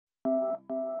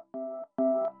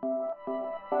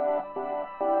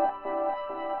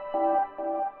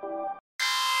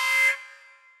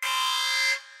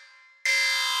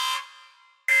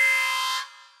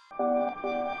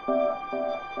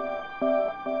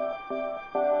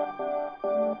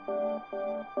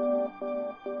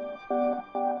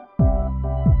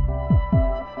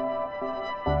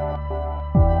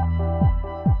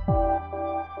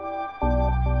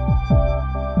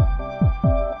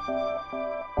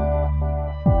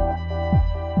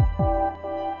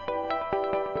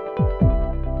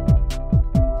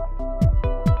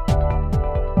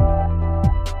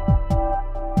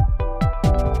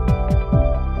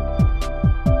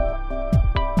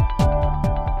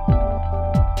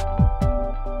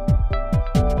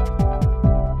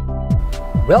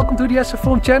Welcome to the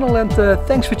Astrophotography channel and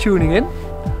thanks for tuning in.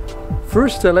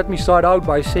 First, let me start out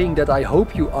by saying that I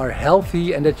hope you are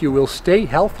healthy and that you will stay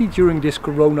healthy during this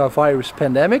coronavirus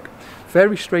pandemic.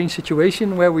 Very strange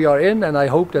situation where we are in, and I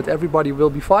hope that everybody will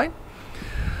be fine.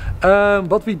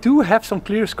 But we do have some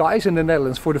clear skies in the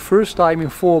Netherlands for the first time in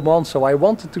 4 months, so I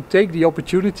wanted to take the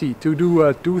opportunity to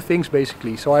do two things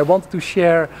basically. So I wanted to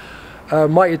share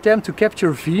my attempt to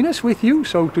capture Venus with you.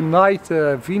 So tonight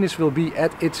Venus will be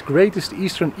at its greatest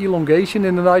eastern elongation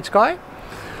in the night sky.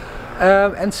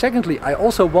 And secondly, I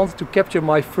also wanted to capture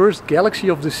my first galaxy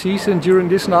of the season during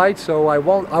this night. So I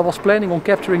was planning on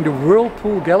capturing the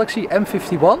Whirlpool galaxy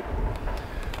M51.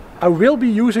 I will be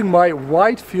using my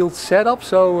wide field setup,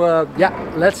 so yeah,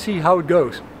 let's see how it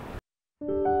goes.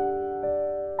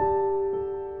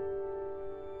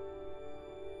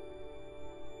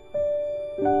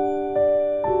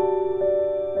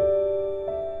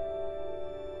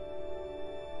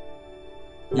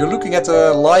 You're looking at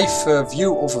a live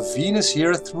view of Venus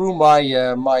here through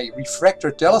my my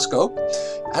refractor telescope,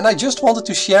 and I just wanted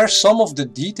to share some of the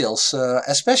details,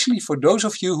 especially for those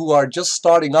of you who are just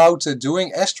starting out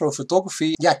doing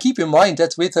astrophotography. Yeah, keep in mind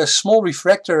that with a small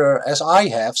refractor as I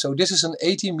have, so this is an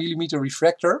 80mm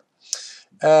refractor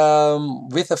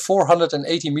with a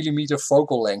 480mm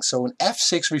focal length, so an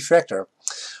f6 refractor.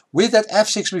 With that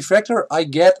f6 refractor I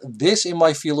get this in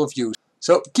my field of view.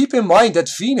 So keep in mind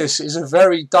that Venus is a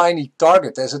very tiny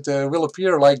target, as it will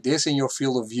appear like this in your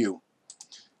field of view.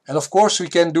 And of course we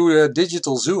can do a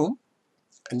digital zoom,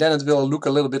 and then it will look a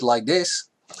little bit like this.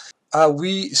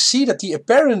 We see that the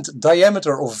apparent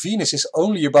diameter of Venus is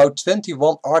only about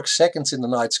 21 arc seconds in the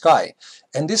night sky.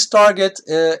 And this target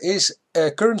is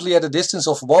currently at a distance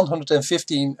of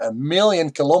 115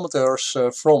 million kilometers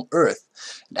from Earth.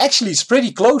 And actually it's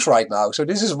pretty close right now, so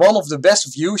this is one of the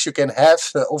best views you can have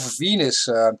of Venus,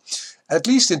 at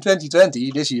least in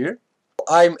 2020, this year.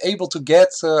 I'm able to get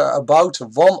about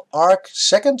 1 arc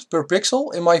second per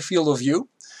pixel in my field of view.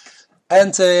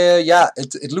 And yeah,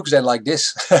 it looks then like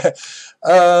this.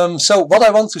 So what I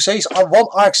want to say is 1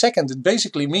 arc second, it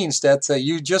basically means that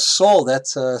you just saw that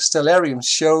Stellarium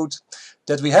showed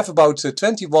that we have about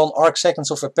 21 arc seconds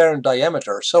of apparent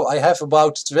diameter. So I have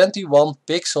about 21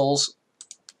 pixels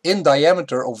in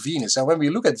diameter of Venus. And when we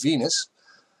look at Venus,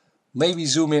 maybe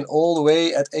zoom in all the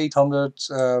way at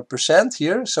 800%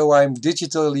 here. So I'm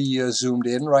digitally zoomed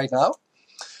in right now.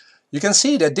 You can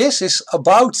see that this is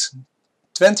about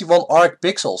 21 arc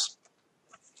pixels.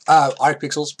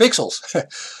 Pixels.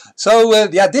 So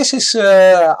yeah, this is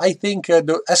I think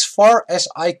as far as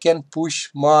I can push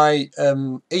my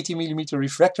 80mm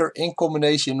refractor in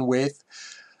combination with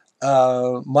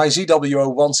my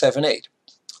ZW0178.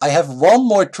 I have one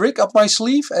more trick up my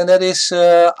sleeve, and that is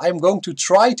I'm going to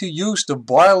try to use the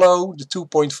Barlow, the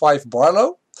 2.5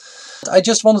 Barlow. I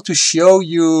just wanted to show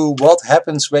you what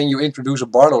happens when you introduce a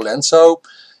Barlow lens. So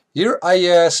here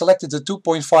I selected the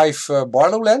 2.5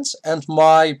 Barlow lens, and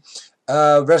my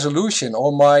resolution,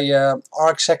 or my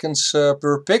arc seconds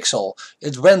per pixel,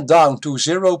 it went down to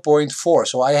 0.4.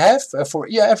 So I have for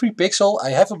every pixel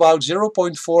I have about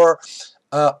 0.4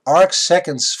 arc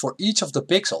seconds for each of the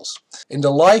pixels. In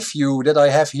the live view that I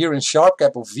have here in sharp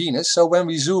cap of Venus, so when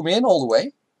we zoom in all the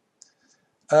way,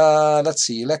 let's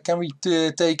see, can we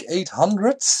take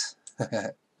 800?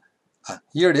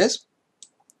 Here it is.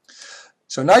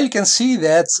 So now you can see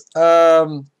that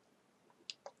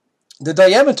the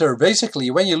diameter, basically,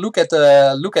 when you look at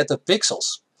the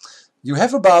pixels, you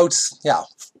have about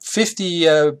 50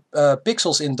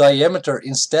 pixels in diameter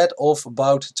instead of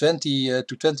about 20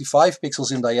 to 25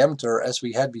 pixels in diameter as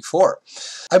we had before.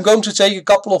 I'm going to take a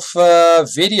couple of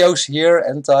videos here,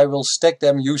 and I will stack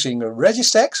them using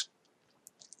Registax.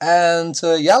 And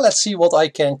yeah, let's see what I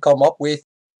can come up with.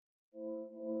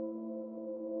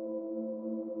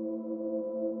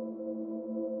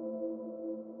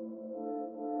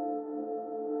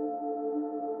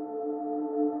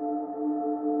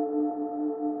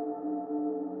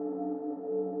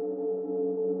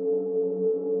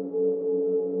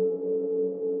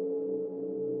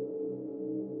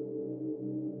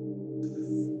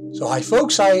 So hi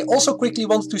folks, I also quickly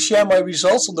wanted to share my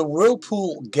results on the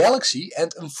Whirlpool Galaxy,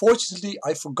 and unfortunately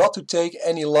I forgot to take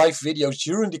any live videos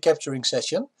during the capturing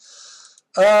session.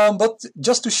 But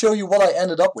just to show you what I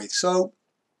ended up with. So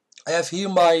I have here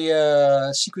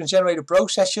my Sequence Generator Pro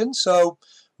session. So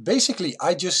basically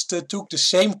I just took the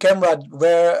same camera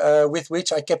with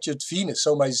which I captured Venus,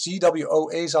 so my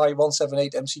ZWO ASI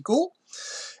 178 MC Cool.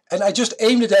 And I just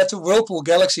aimed it at the Whirlpool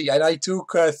Galaxy and I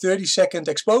took 30-second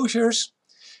exposures.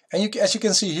 And as you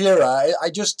can see here, I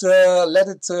just let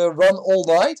it run all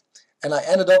night, and I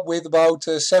ended up with about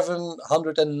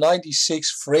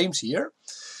 796 frames here.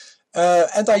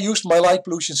 And I used my light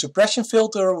pollution suppression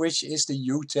filter, which is the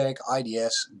UTech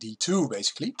IDS D2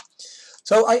 basically.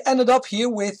 So I ended up here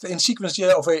with, in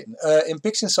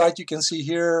PixInsight you can see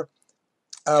here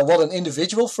what an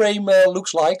individual frame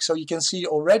looks like. So you can see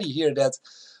already here that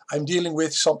I'm dealing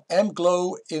with some amp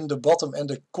glow in the bottom and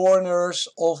the corners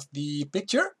of the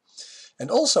picture. And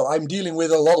also I'm dealing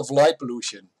with a lot of light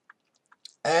pollution.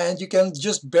 And you can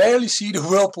just barely see the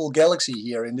Whirlpool Galaxy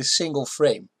here in this single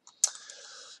frame.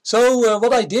 So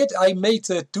what I did, I made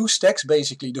two stacks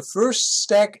basically. The first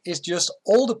stack is just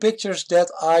all the pictures that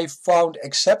I found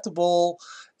acceptable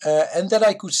and that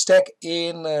I could stack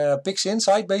in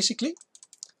PixInsight basically.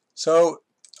 So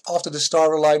after the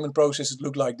star alignment process it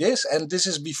looked like this, and this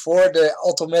is before the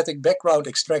automatic background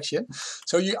extraction.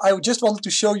 So I just wanted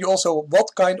to show you also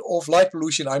what kind of light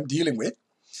pollution I'm dealing with.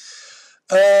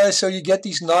 So you get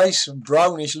these nice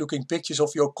brownish looking pictures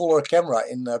of your color camera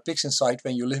in PixInsight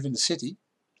when you live in the city.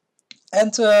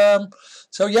 And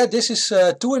so yeah, this is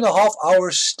 2.5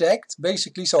 hours stacked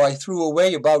basically. So I threw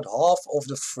away about half of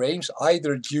the frames,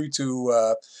 either due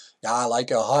to like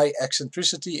a high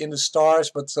eccentricity in the stars,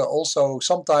 but also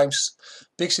sometimes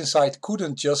PixInsight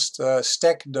couldn't just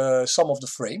stack some of the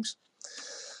frames.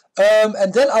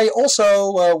 And then I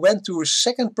also went to a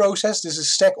second process. This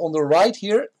is stack on the right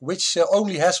here, which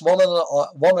only has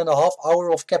 1.5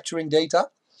 hours of capturing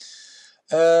data.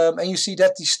 And you see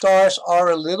that the stars are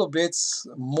a little bit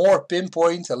more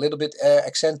pinpoint, a little bit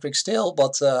eccentric still,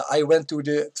 but I went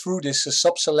through this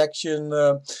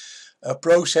sub-selection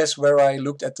process where I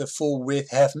looked at the full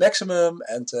width half maximum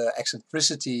and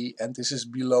eccentricity, and this is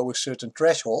below a certain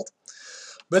threshold.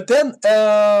 But then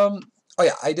oh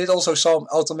yeah, I did also some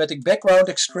automatic background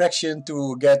extraction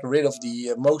to get rid of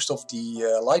the most of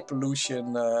the light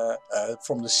pollution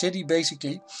from the city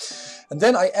basically. And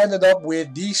then I ended up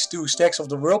with these two stacks of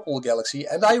the Whirlpool Galaxy,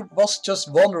 and I was just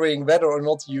wondering whether or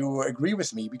not you agree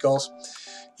with me, because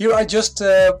here I just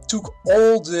took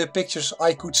all the pictures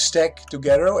I could stack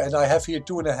together, and I have here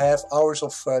 2.5 hours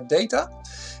of data.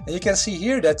 And you can see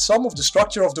here that some of the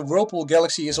structure of the Whirlpool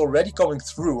Galaxy is already coming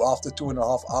through after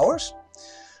 2.5 hours.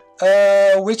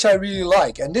 Which I really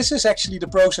like, and this is actually the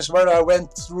process where I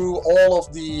went through all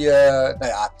of the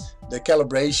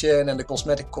calibration and the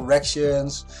cosmetic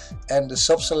corrections and the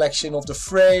sub-selection of the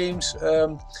frames.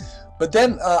 But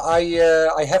then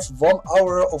I have 1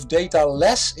 hour of data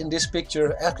less in this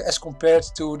picture as compared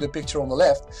to the picture on the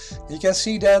left. You can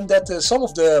see then that some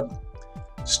of the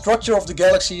structure of the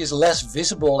galaxy is less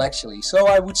visible actually. So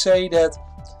I would say that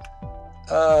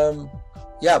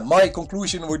yeah, my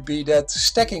conclusion would be that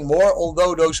stacking more,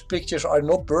 although those pictures are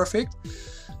not perfect,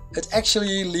 it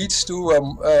actually leads to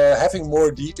having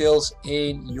more details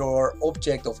in your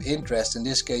object of interest, in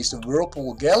this case the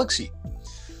Whirlpool Galaxy.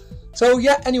 So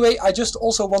yeah, anyway, I just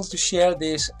also wanted to share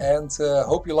this, and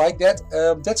hope you like that.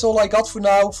 That's all I got for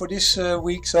now for this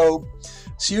week, so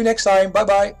see you next time, bye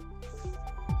bye.